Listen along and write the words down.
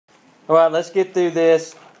All right, let's get through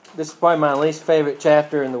this. This is probably my least favorite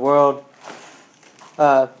chapter in the world.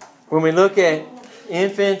 When we look at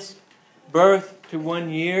infants, birth to 1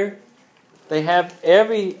 year, they have,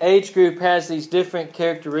 every age group has these different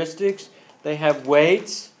characteristics. They have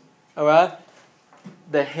weights, all right?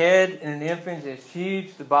 The head in an infant is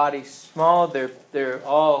huge. The body's small. They're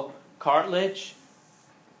all cartilage,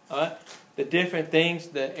 all right? The different things,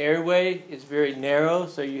 the airway is very narrow,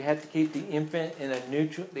 so you have to keep the infant in a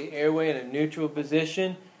neutral, the airway in a neutral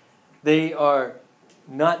position. They are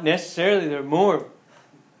not necessarily, they're more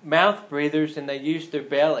mouth breathers, and they use their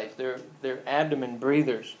bellies. They're abdomen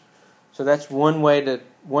breathers. So that's one deal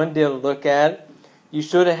to look at. You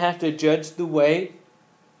sort of have to judge the weight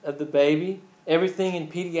of the baby. Everything in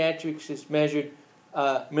pediatrics is measured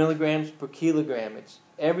milligrams per kilogram.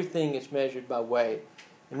 Everything is measured by weight.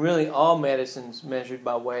 And really all medicine's measured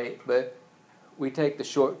by weight, but we take the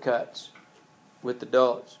shortcuts with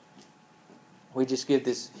adults. We just give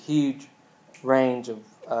this huge range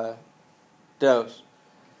of dose.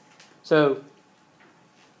 So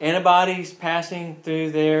antibodies passing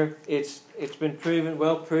through there, it's been proven,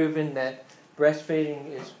 well proven, that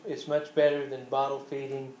breastfeeding is much better than bottle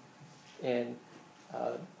feeding, and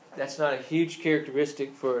that's not a huge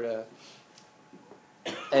characteristic for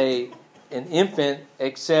an infant,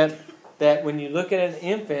 except that when you look at an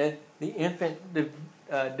infant, the infant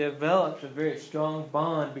develops a very strong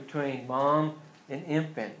bond between mom and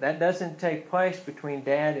infant. That doesn't take place between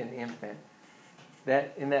dad and infant.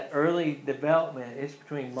 That in that early development, it's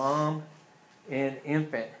between mom and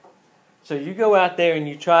infant. So you go out there and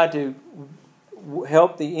you try to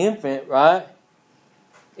help the infant, right?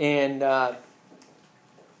 And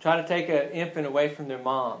try to take an infant away from their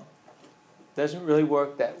mom. Doesn't really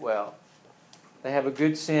work that well. They have a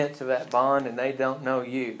good sense of that bond, and they don't know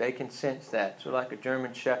you. They can sense that. So like a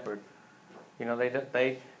German Shepherd, you know,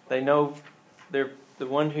 they know they're the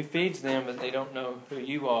one who feeds them, but they don't know who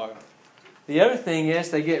you are. The other thing is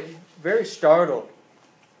they get very startled,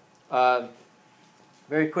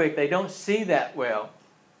 very quick. They don't see that well.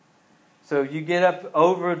 So you get up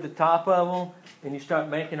over the top of them, and you start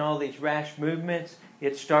making all these rash movements.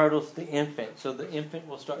 It startles the infant, so the infant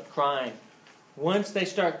will start crying. Once they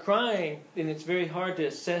start crying, then it's very hard to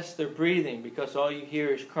assess their breathing because all you hear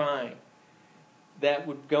is crying. That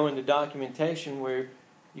would go into documentation where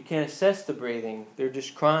you can't assess the breathing. They're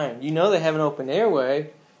just crying. You know they have an open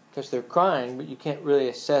airway because they're crying, but you can't really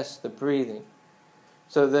assess the breathing.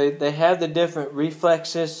 So they have the different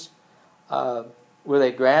reflexes where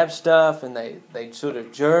they grab stuff and they sort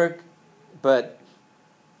of jerk, but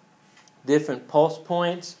different pulse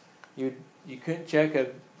points. You couldn't check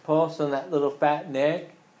a pulse on that little fat neck,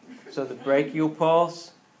 so the brachial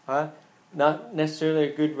pulse, not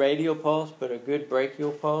necessarily a good radial pulse, but a good brachial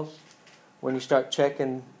pulse. When you start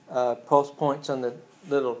checking pulse points on the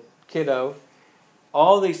little kiddo,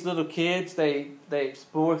 all these little kids, they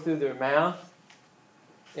explore through their mouth,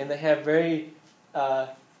 and they have very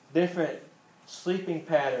different sleeping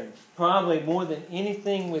patterns. Probably more than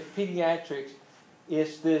anything with pediatrics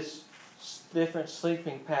is this different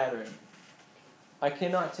sleeping pattern. I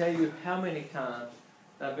cannot tell you how many times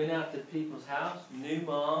I've been out to people's house, new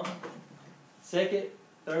mom, second,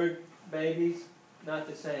 third babies, not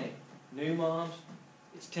the same. New moms,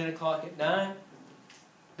 it's 10 o'clock at night.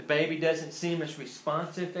 The baby doesn't seem as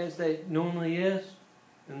responsive as they normally is,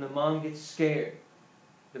 and the mom gets scared.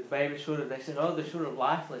 The baby they said, oh, they're sort of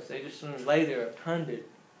lifeless. They just sort of lay there untended,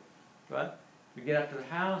 right? We get out to the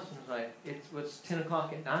house, and it's like, it's 10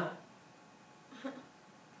 o'clock at night.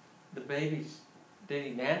 The baby's, did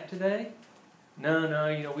he nap today?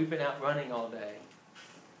 No, we've been out running all day.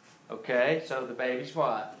 Okay, so the baby's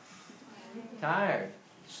what? Tired,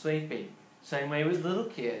 sleepy. Same way with little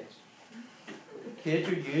kids. Kids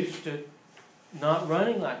are used to not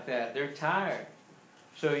running like that. They're tired.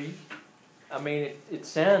 So, it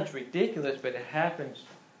sounds ridiculous, but it happens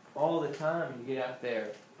all the time. You get out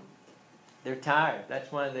there. They're tired. That's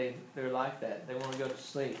why they're like that. They want to go to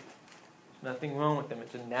sleep. There's nothing wrong with them.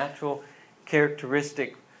 It's a natural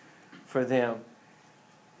characteristic for them.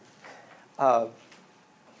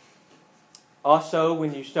 Also,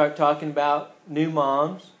 when you start talking about new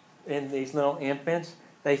moms and these little infants,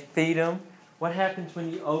 they feed them. What happens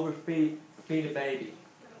when you overfeed a baby?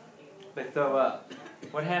 They throw up.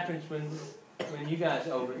 What happens when you guys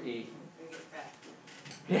overeat?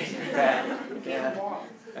 You get fat. Yeah,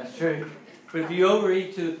 that's true. But if you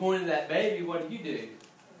overeat to the point of that baby, what do?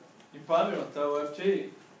 You probably don't throw up too.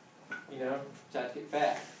 Start to get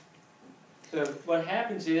fat. So what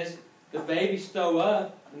happens is the babies throw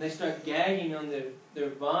up and they start gagging on their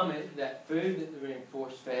vomit, that food that they're being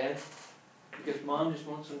force fed, because mom just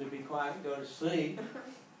wants them to be quiet and go to sleep.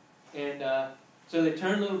 And so they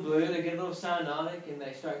turn a little blue, they get a little cyanotic, and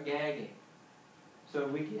they start gagging. So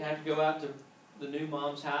we have to go out to the new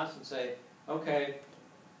mom's house and say, okay,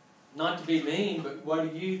 not to be mean, but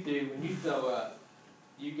what do you do when you throw up?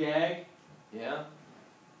 You gag? Yeah.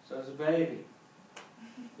 So as a baby.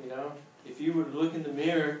 You know, if you were to look in the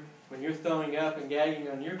mirror when you're throwing up and gagging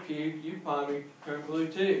on your pube, you'd probably turn blue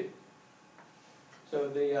too.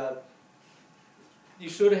 So you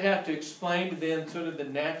sort of have to explain to them sort of the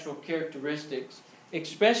natural characteristics,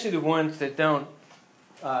 especially the ones that don't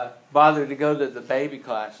bother to go to the baby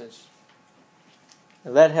classes.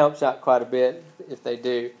 Now that helps out quite a bit if they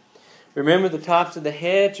do. Remember, the tops of the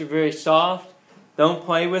heads are very soft. Don't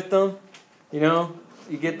play with them. You know,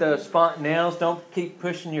 you get those fontanelles. Don't keep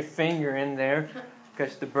pushing your finger in there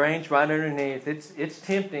because the brain's right underneath. It's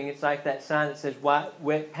tempting. It's like that sign that says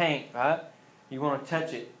wet paint, right? You want to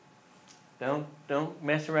touch it. Don't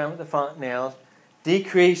mess around with the fontanelles.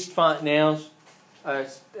 Decreased fontanelles are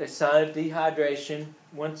a sign of dehydration,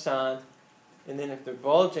 one sign. And then if they're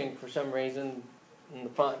bulging for some reason in the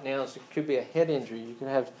fontanelles, it could be a head injury. You could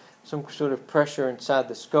have some sort of pressure inside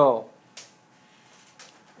the skull.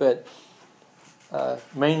 But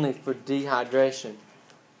mainly for dehydration.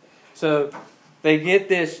 So they get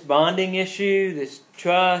this bonding issue, this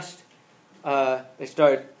trust. They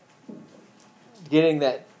start getting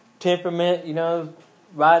that temperament, you know,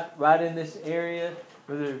 right in this area.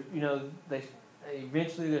 Where you know, they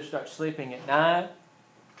eventually they'll start sleeping at night.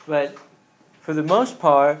 But for the most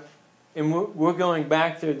part, and we're going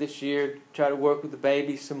back there this year to try to work with the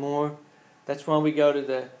babies some more. That's why we go to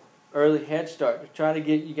the early Head Start, to try to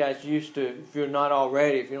get you guys used to, if you're not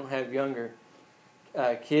already, if you don't have younger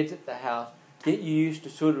kids at the house, get you used to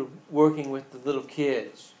sort of working with the little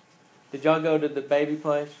kids. Did y'all go to the baby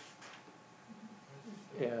place?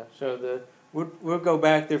 Yeah, so we'll go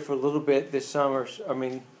back there for a little bit this summer,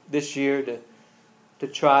 this year to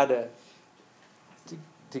try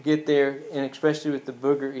to get there, and especially with the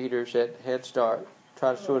booger eaters at Head Start,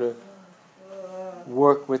 try to sort of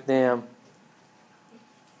work with them.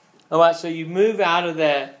 All right, so you move out of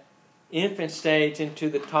that infant stage into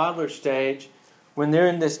the toddler stage. When they're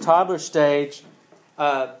in this toddler stage,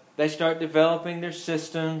 they start developing their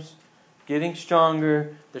systems, getting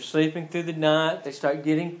stronger. They're sleeping through the night. They start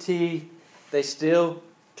getting teeth. They still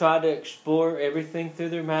try to explore everything through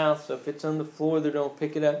their mouth. So if it's on the floor, they don't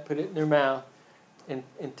pick it up, put it in their mouth, and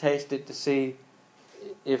taste it to see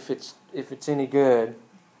if it's any good.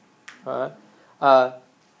 All right.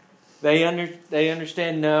 They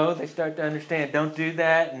understand no. They start to understand don't do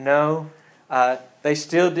that. No. They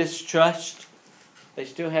still distrust. They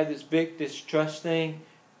still have this big distrust thing.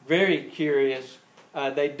 Very curious.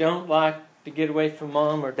 They don't like to get away from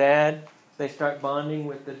mom or dad. They start bonding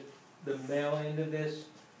with the male end of this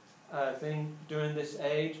thing during this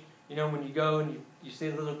age. You know, when you go and you see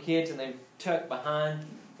the little kids and they tuck behind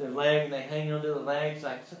their leg and they hang onto the legs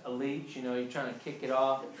like a leech. You know, you're trying to kick it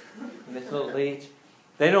off. And this little leech.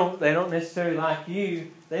 They don't necessarily like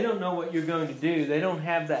you. They don't know what you're going to do. They don't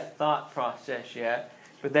have that thought process yet.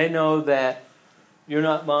 But they know that you're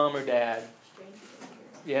not mom or dad.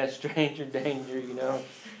 Yeah, stranger danger, you know.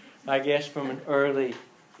 I guess from an early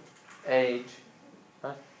age.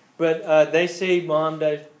 But they see mom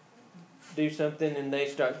do something and they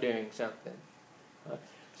start doing something.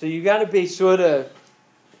 So you got to be sort of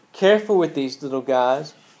careful with these little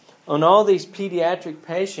guys. On all these pediatric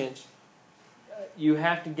patients, you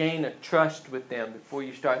have to gain a trust with them before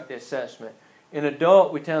you start the assessment. In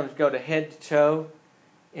adult, we tell them to go to head to toe.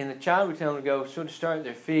 In the child, we tell them to go sort of start at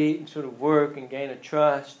their feet and sort of work and gain a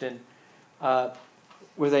trust, and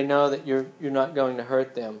where they know that you're not going to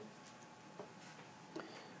hurt them.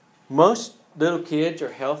 Most little kids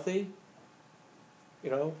are healthy, you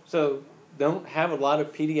know, so don't have a lot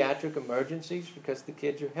of pediatric emergencies because the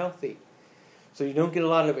kids are healthy. So you don't get a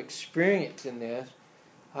lot of experience in this.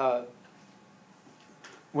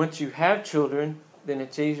 Once you have children, then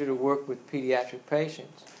it's easier to work with pediatric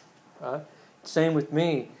patients. Same with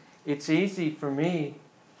me. It's easy for me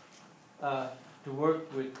to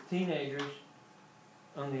work with teenagers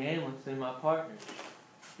on the ambulance than my partners,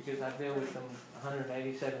 because I deal with them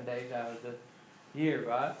 187 days out of the year,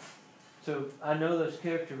 right? So I know those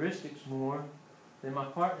characteristics more than my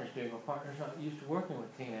partners do. My partner's not used to working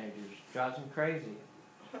with teenagers. Drives them crazy.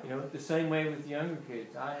 You know, the same way with younger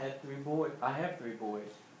kids. I have 3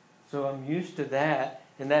 boys. So I'm used to that,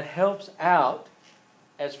 and that helps out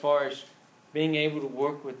as far as being able to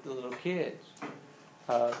work with the little kids.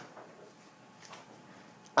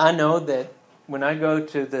 I know that when I go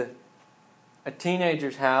to a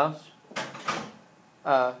teenager's house,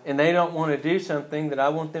 and they don't want to do something that I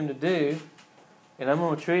want them to do, and I'm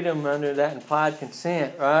going to treat them under that implied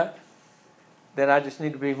consent, right? Then I just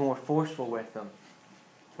need to be more forceful with them.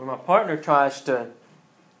 When my partner tries to,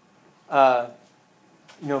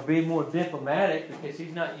 be more diplomatic because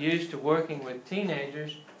he's not used to working with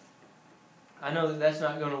teenagers, I know that that's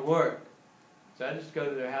not going to work. So I just go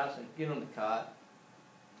to their house and get on the cot.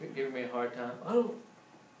 They're giving me a hard time. Oh,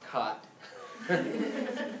 cot. Okay.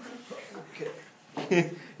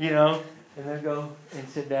 And they'll go and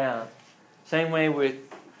sit down. Same way with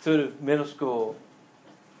sort of middle school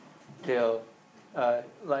till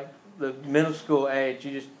like the middle school age,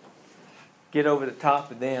 you just get over the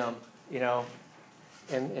top of them,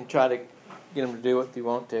 and try to get them to do what they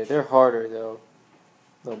want to. They're harder though,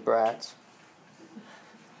 little brats.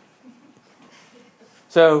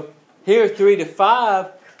 So here, 3 to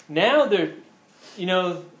 5, now they're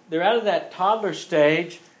out of that toddler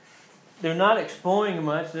stage. They're not exploring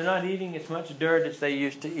much. They're not eating as much dirt as they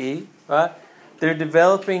used to eat, right? They're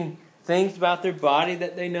developing things about their body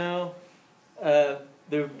that they know. They're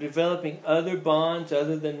developing other bonds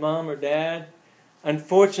other than mom or dad.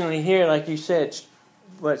 Unfortunately, here, like you said,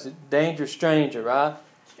 what is it? Danger, stranger, right?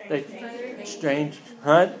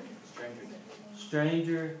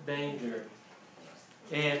 Stranger, danger.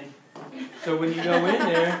 And so when you go in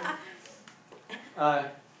there,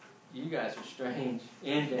 you guys are strange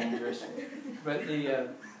and dangerous. But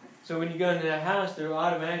so when you go into that house, they're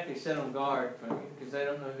automatically set on guard from you because they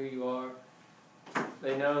don't know who you are.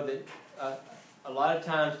 They know that a lot of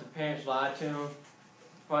times the parents lie to them.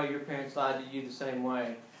 Probably your parents lied to you the same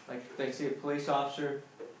way. Like if they see a police officer,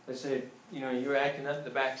 they say, you're acting up in the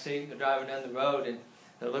back seat, they're driving down the road, and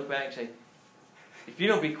they'll look back and say, if you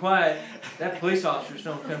don't be quiet, that police officer's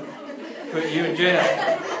going to come put you in jail.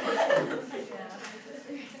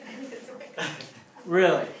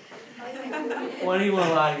 Really? Why do you want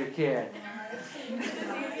to lie to your kid?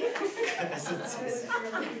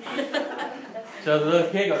 So the little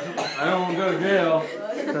kid goes, I don't want to go to jail.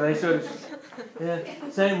 So they sort of,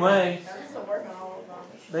 same way.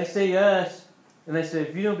 They see us, and they say,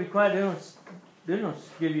 if you don't be quiet, they're going to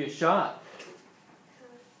give you a shot.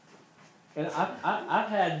 And I've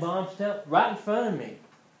had moms tell right in front of me.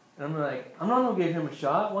 And I'm like, I'm not going to give him a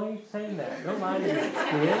shot. Why are you saying that? Don't lie to your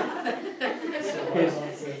kid. Because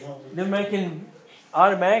they're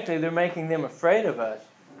making them afraid of us.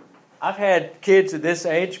 I've had kids of this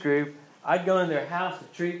age group, I'd go in their house to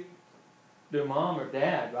treat their mom or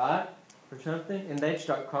dad, right? For something, and they'd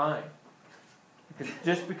start crying. Because,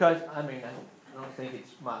 I don't think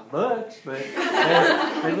it's my looks, but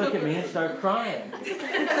they look at me and start crying.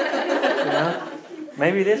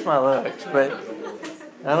 Maybe it is my looks, but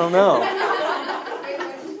I don't know.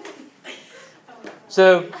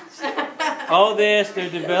 So, all this, they're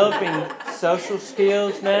developing social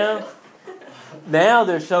skills now. Now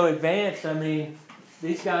they're so advanced,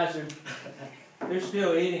 these guys they're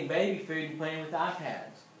still eating baby food and playing with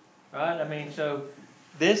iPads. Right? So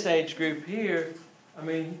this age group here,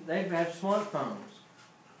 they have smartphones.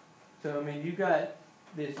 So, you got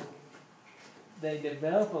this, they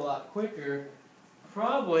develop a lot quicker.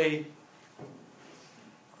 Probably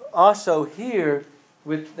also here,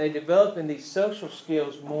 they developing these social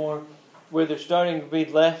skills more where they're starting to be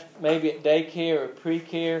left maybe at daycare or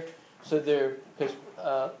pre-care. So because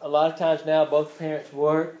a lot of times now both parents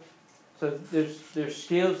work. So there's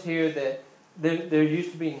skills here that they're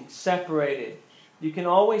used to being separated. You can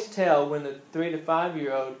always tell when the 3 to 5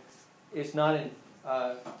 year old is not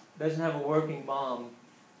doesn't have a working mom,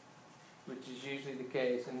 which is usually the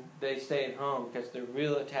case, and they stay at home because they're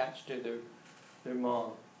real attached to their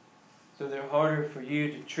mom. So they're harder for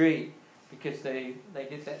you to treat because they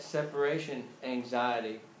get that separation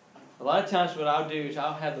anxiety. A lot of times what I'll do is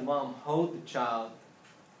I'll have the mom hold the child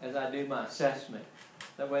as I do my assessment.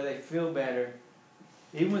 That way they feel better.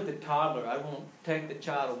 Even with the toddler, I won't take the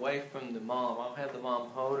child away from the mom. I'll have the mom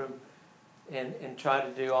hold him and try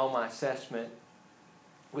to do all my assessment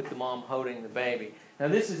with the mom holding the baby. Now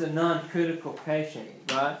this is a non-critical patient,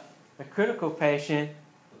 right? A critical patient,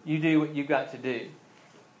 you do what you got to do.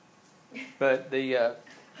 But the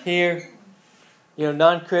here,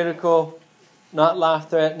 non-critical, not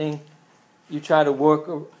life-threatening, you try to work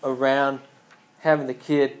around having the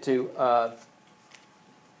kid to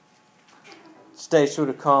stay sort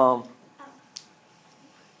of calm.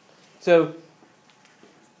 So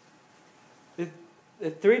the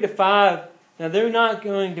 3 to 5, now they're not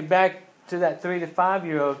going to back to that 3 to 5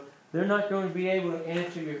 year old. They're not going to be able to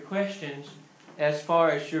answer your questions as far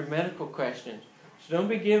as your medical questions. So don't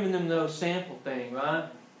be giving them those sample thing, right?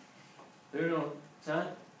 They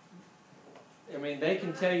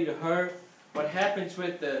can tell you to hurt. what happens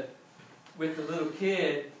with the little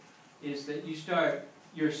kid is that you start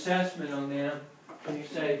your assessment on them, and you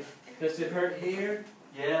say, does it hurt here?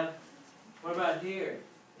 Yeah. What about here?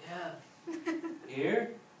 Yeah.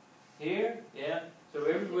 Here? Here? Yeah. So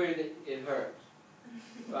everywhere that it hurts.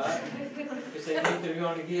 Right? Because they think they're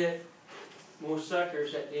going to get more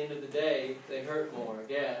suckers at the end of the day. They hurt more,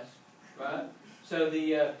 I guess. Right? So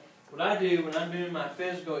what I do when I'm doing my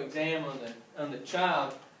physical exam on the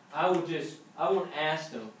child, I won't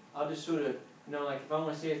ask them. I'll just sort of, like if I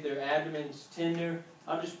want to see if their abdomen's tender,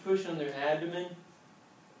 I'll just push on their abdomen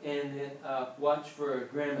and then watch for a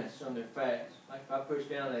grimace on their face. Like if I push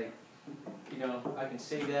down, I can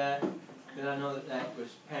see that, then I know that was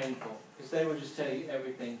painful. Because they will just tell you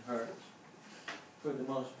everything hurts for the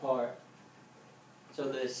most part. So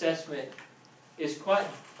the assessment is quite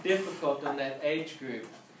difficult on that age group.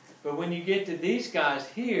 But when you get to these guys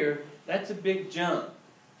here, that's a big jump.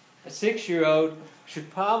 A 6-year-old should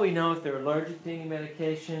probably know if they're allergic to any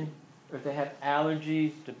medication, or if they have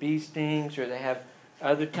allergies to bee stings, or they have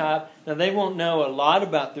other type. Now, they won't know a lot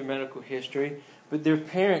about their medical history, but their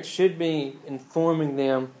parents should be informing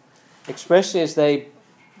them, especially as they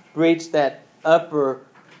reach that upper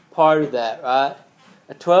part of that, right?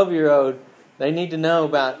 A 12-year-old, they need to know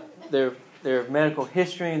about their medical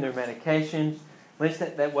history and their medications, at least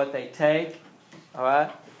that what they take, all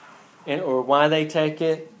right, or why they take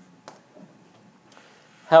it.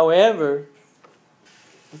 However,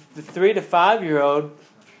 the 3 to 5-year-old,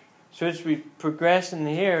 so as we progress in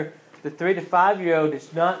here, the 3 to 5-year-old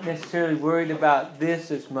is not necessarily worried about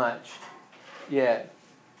this as much yet.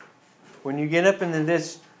 When you get up into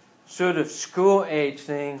this sort of school age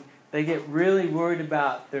thing, they get really worried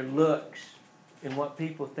about their looks and what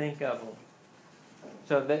people think of them.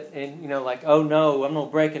 So that, and like, oh no, I'm going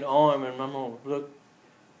to break an arm and I'm going to look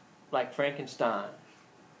like Frankenstein.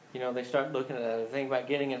 They start looking at that. They think about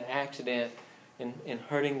getting in an accident and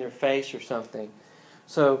hurting their face or something.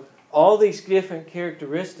 So all these different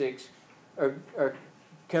characteristics are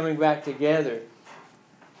coming back together.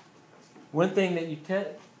 One thing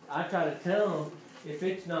that I try to tell them, if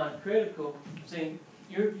it's not critical, saying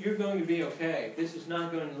you're going to be okay. This is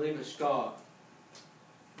not going to leave a scar.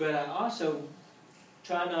 But I also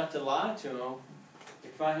try not to lie to them.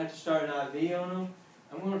 If I have to start an IV on them,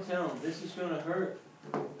 I'm going to tell them this is going to hurt.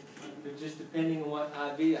 But just depending on what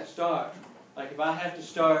IV I start. Like if I have to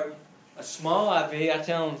start a small IV, I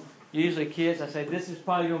tell them, usually kids, I say, this is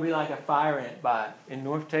probably going to be like a fire ant bite. In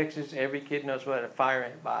North Texas, every kid knows what a fire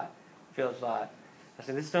ant bite feels like. I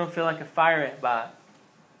said, this don't feel like a fire ant bite.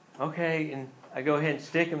 Okay, and I go ahead and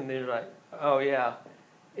stick them, and they're like, oh yeah.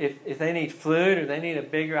 If they need fluid or they need a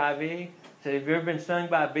bigger IV, I say, have you ever been stung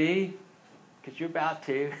by a bee? Because you're about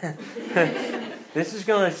to. This is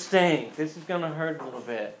going to sting. This is going to hurt a little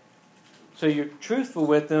bit. So you're truthful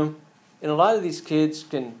with them, and a lot of these kids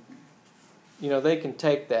can, they can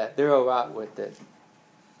take that. They're all right with it.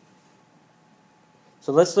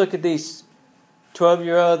 So let's look at these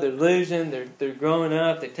 12-year-olds. They're losing. They're growing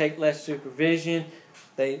up. They take less supervision.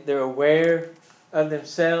 They're aware of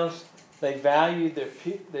themselves. They value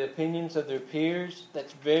the opinions of their peers.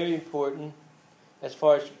 That's very important as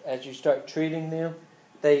far as you start treating them.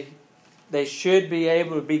 They should be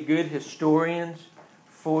able to be good historians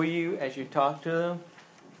for you as you talk to them.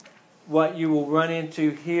 What you will run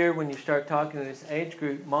into here when you start talking to this age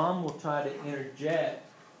group, mom will try to interject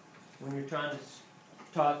when you're trying to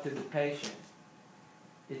talk to the patient.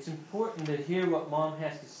 It's important to hear what mom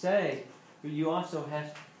has to say, but you also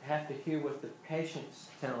have to hear what the patient's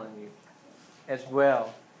telling you as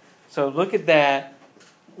well. So look at that.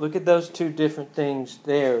 Look at those two different things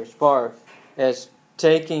there as far as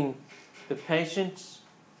taking the patient's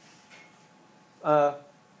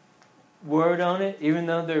word on it, even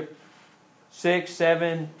though they're 6,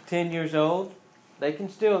 7, 10 years old, they can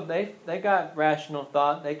still, they got rational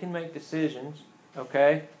thought, they can make decisions,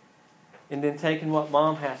 okay? And then taking what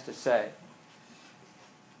mom has to say.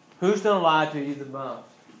 Who's going to lie to you the most?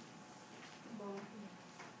 Mom.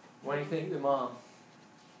 What do you think, the mom?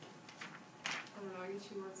 I don't know, I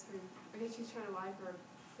guess she's trying to lie for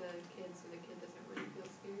the kid so the kid doesn't really feel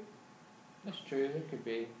scared. That's true, it could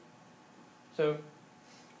be. So,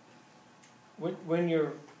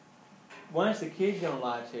 why is the kid going to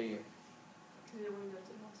lie to you? They don't want to go to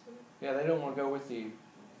the hospital. Yeah, they don't want to go with you.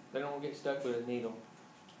 They don't want to get stuck with a needle.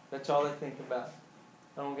 That's all they think about.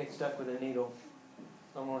 I don't want to get stuck with a needle.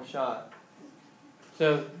 I don't want a shot.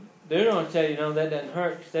 So, they're going to tell you, no, that doesn't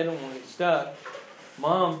hurt because they don't want to get stuck.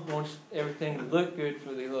 Mom wants everything to look good for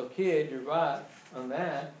the little kid. You're right on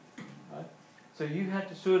that. Right? So you have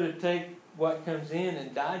to sort of take what comes in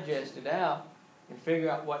and digest it out and figure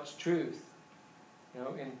out what's truth. You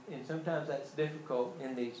know, and sometimes that's difficult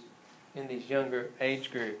in these younger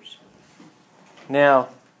age groups. Now,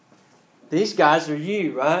 these guys are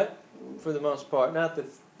you, right? For the most part, not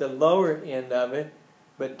the lower end of it,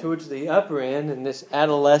 but towards the upper end in this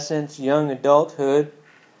adolescence, young adulthood,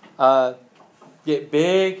 get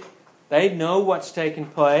big. They know what's taking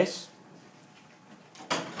place.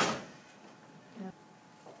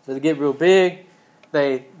 So they get real big.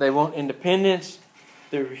 They want independence.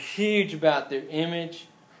 They're huge about their image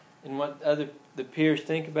and what the peers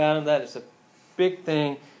think about them. That is a big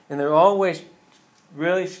thing. And they're always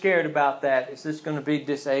really scared about that. Is this going to be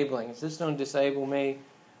disabling? Is this going to disable me?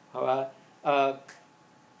 All right.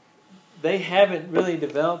 They haven't really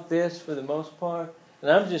developed this for the most part.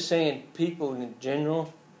 And I'm just saying people in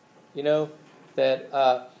general, you know,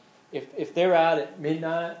 that if they're out at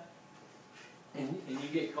midnight and you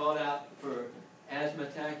get called out for asthma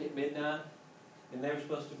attack at midnight and they were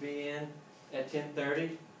supposed to be in at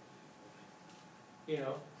 10:30, you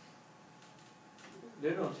know,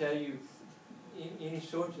 they're going to tell you any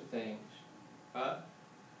sorts of things, right?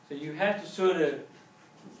 So you have to sort of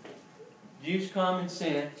use common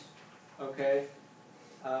sense, okay?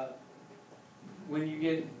 When you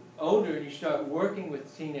get older and you start working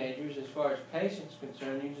with teenagers, as far as patients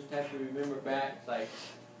concerned, you just have to remember back, like,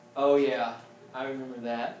 oh yeah, I remember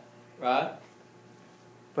that, right?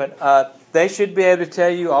 But they should be able to tell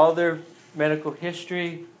you all their medical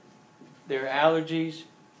history, their allergies,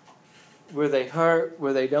 where they hurt,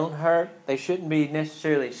 where they don't hurt. They shouldn't be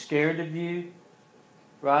necessarily scared of you,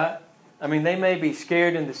 right? I mean, they may be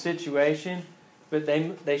scared in the situation, but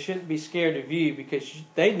they shouldn't be scared of you because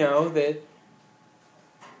they know that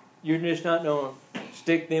you're just not going to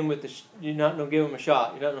stick them with you're not going to give them a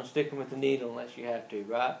shot. You're not going to stick them with the needle unless you have to,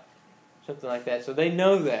 right? Something like that. So they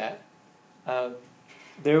know that.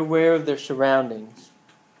 They're aware of their surroundings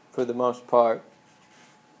for the most part.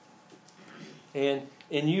 And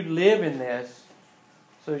you live in this,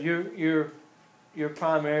 so you're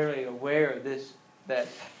primarily aware of this, that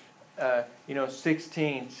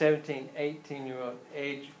 16, 17, 18-year-old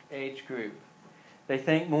age group. They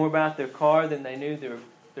think more about their car than they knew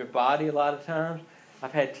their body a lot of times.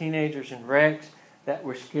 I've had teenagers in wrecks that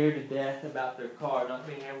were scared to death about their car, not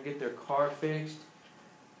being able to get their car fixed.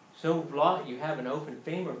 So what? You have an open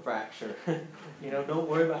femur fracture. Don't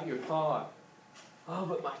worry about your car. Oh,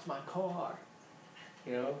 but it's my car.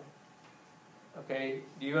 Okay,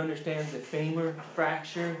 do you understand the femur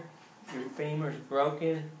fracture? Your femur's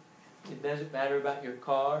broken. It doesn't matter about your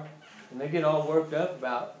car. And they get all worked up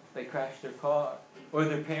about they crashed their car. Or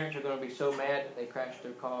their parents are going to be so mad that they crashed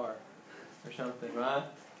their car. Or something, right?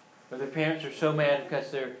 Or their parents are so mad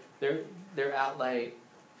because they're out late.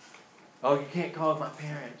 Oh, you can't call my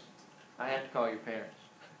parents. I have to call your parents.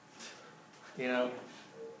 No,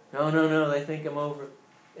 they think I'm over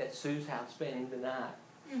at Sue's house spending the night.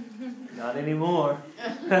 Not anymore.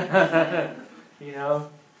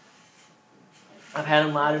 I've had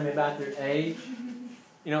them lie to me about their age.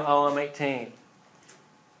 Oh, I'm 18.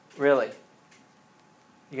 Really?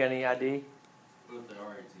 You got any ID? Well, if they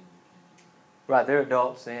are 18, Right, they're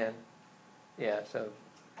adults then. Yeah, so,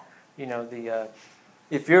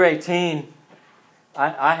 if you're 18,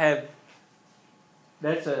 I have,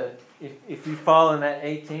 if you fall in that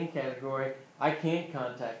 18 category, I can't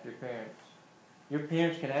contact your parents. Your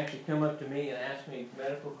parents can actually come up to me and ask me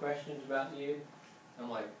medical questions about you. I'm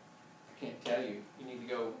like, I can't tell you. You need to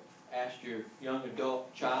go ask your young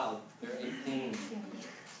adult child. They're 18.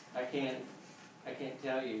 I can't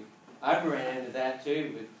tell you. I've ran into that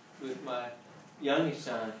too with my youngest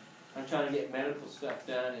son. I'm trying to get medical stuff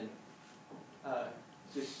done, and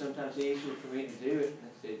it's just sometimes easier for me to do it. And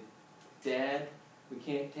I said, Dad, we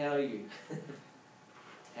can't tell you.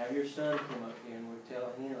 Have your son come up here and we'll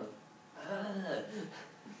tell him.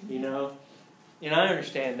 And I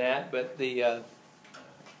understand that, but the... Have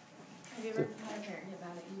you ever had a parent get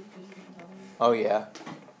mad at you because you didn't tell them? Oh, yeah.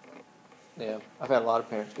 Yeah, I've had a lot of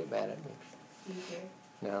parents get mad at me. Do you care?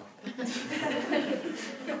 No.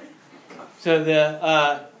 So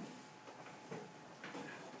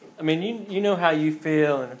you know how you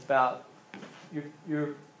feel and about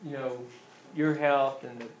your health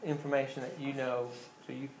and the information that you know,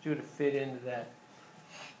 so you sort of fit into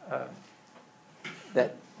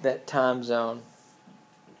that time zone.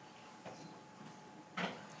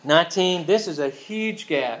 19, this is a huge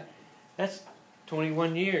gap. That's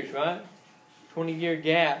 21 years, right? 20-year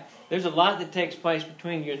gap. There's a lot that takes place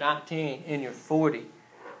between your 19 and your 40.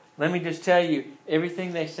 Let me just tell you,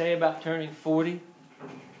 everything they say about turning 40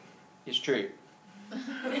 is true.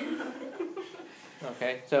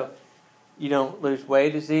 Okay, so you don't lose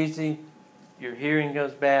weight as easy, your hearing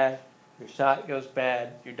goes bad, your sight goes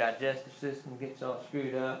bad, your digestive system gets all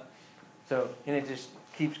screwed up. So, and it just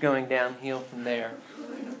keeps going downhill from there.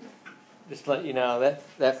 Just to let you know,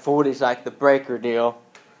 that 40 is like the breaker deal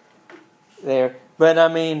there. But I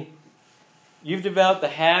mean, you've developed the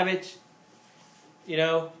habits, you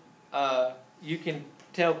know, you can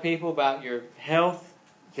tell people about your health,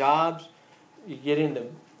 jobs, you get into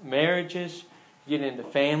marriages, you get into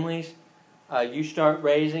families, you start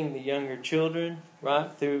raising the younger children,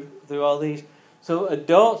 right, through all these. So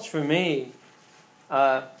adults, for me,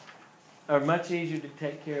 are much easier to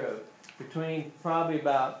take care of. Between probably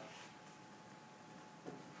about,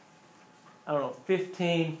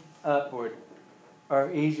 15 upward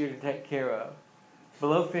are easier to take care of.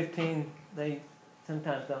 Below 15, they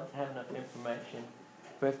sometimes don't have enough information.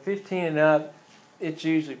 But 15 and up, it's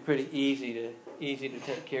usually pretty easy to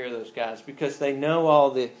take care of those guys because they know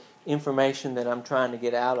all the information that I'm trying to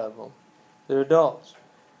get out of them. They're adults.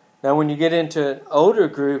 Now, when you get into an older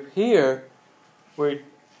group here, where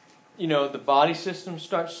the body system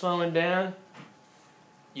starts slowing down,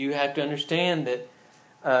 you have to understand that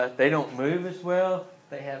they don't move as well.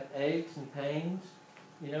 They have aches and pains.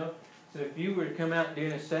 So if you were to come out and do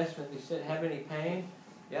an assessment, they said, "Have any pain?"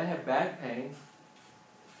 "Yeah, I have back pain."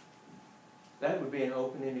 That would be an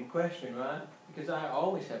open-ended question, right? Because I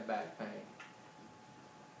always have back pain.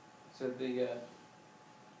 So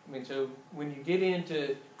so when you get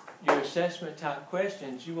into your assessment type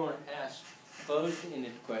questions, you want to ask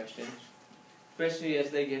closed-ended questions, especially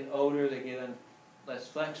as they get older, they get less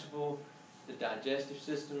flexible, the digestive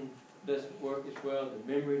system doesn't work as well,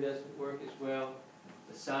 the memory doesn't work as well,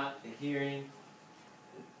 the sight, the hearing,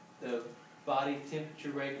 the body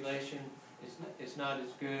temperature regulation is not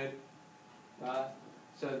as good, right?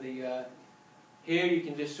 So here you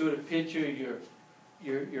can just sort of picture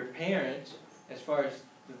your parents as far as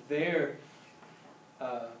their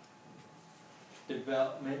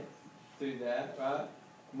development through that, right?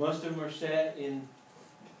 Most of them are set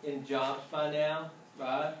in jobs by now,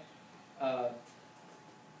 right?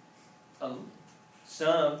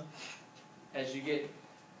 Some, as you get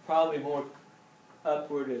probably more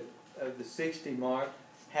upward of the 60 mark,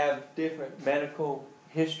 have different medical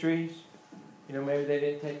histories. Maybe they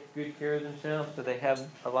didn't take good care of themselves, so they have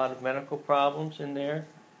a lot of medical problems in there.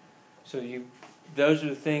 So those are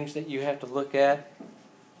the things that you have to look at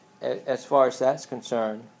as far as that's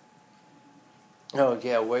concerned. Oh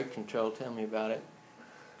yeah, weight control, tell me about it.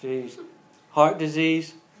 Jeez. Heart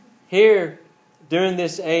disease. Here, during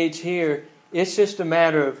this age here, it's just a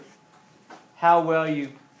matter of how well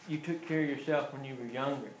you took care of yourself when you were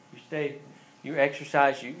younger. You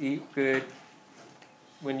exercise, you eat good.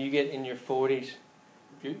 When you get in your 40s,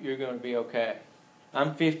 you're going to be okay.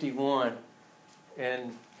 I'm 51,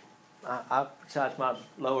 and I besides my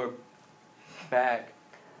lower back,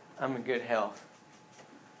 I'm in good health.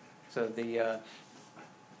 So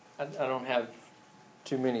I don't have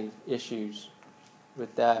too many issues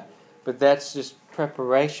with that. But that's just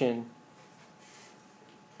preparation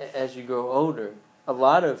as you grow older.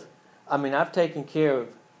 I've taken care of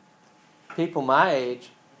people my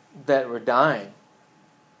age that were dying.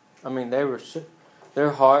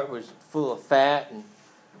 Their heart was full of fat, and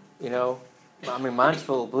mine's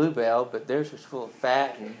full of Bluebell, but theirs was full of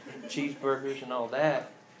fat and cheeseburgers and all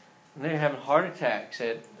that. And they're having heart attacks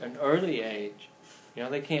at an early age.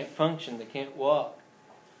 They can't function, they can't walk.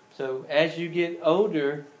 So as you get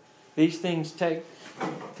older, these things take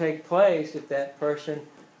place if that person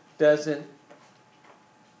doesn't,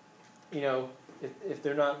 if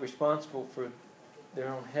they're not responsible for their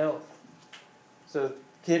own health. So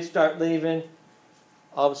kids start leaving.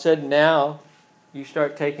 All of a sudden now, you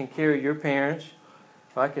start taking care of your parents,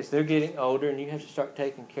 right? Because they're getting older, and you have to start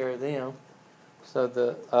taking care of them. So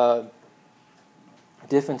the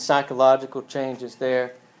different psychological changes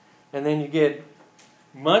there. And then you get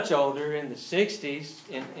much older, in the 60s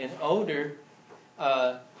and older.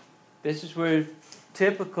 This is where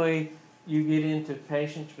typically you get into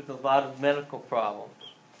patients with a lot of medical problems.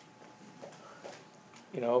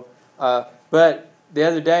 But the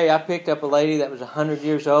other day I picked up a lady that was 100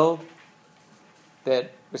 years old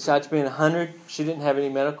that besides being 100, she didn't have any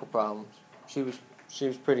medical problems. She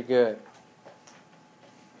was pretty good.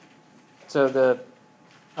 So the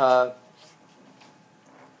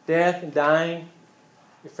death and dying,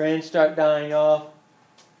 your friends start dying off,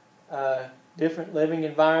 different living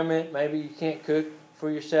environment, maybe you can't cook for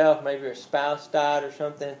yourself, maybe your spouse died or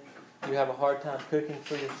something, you have a hard time cooking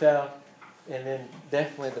for yourself, and then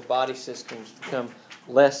definitely the body systems become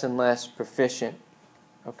less and less proficient.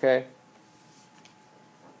 Okay?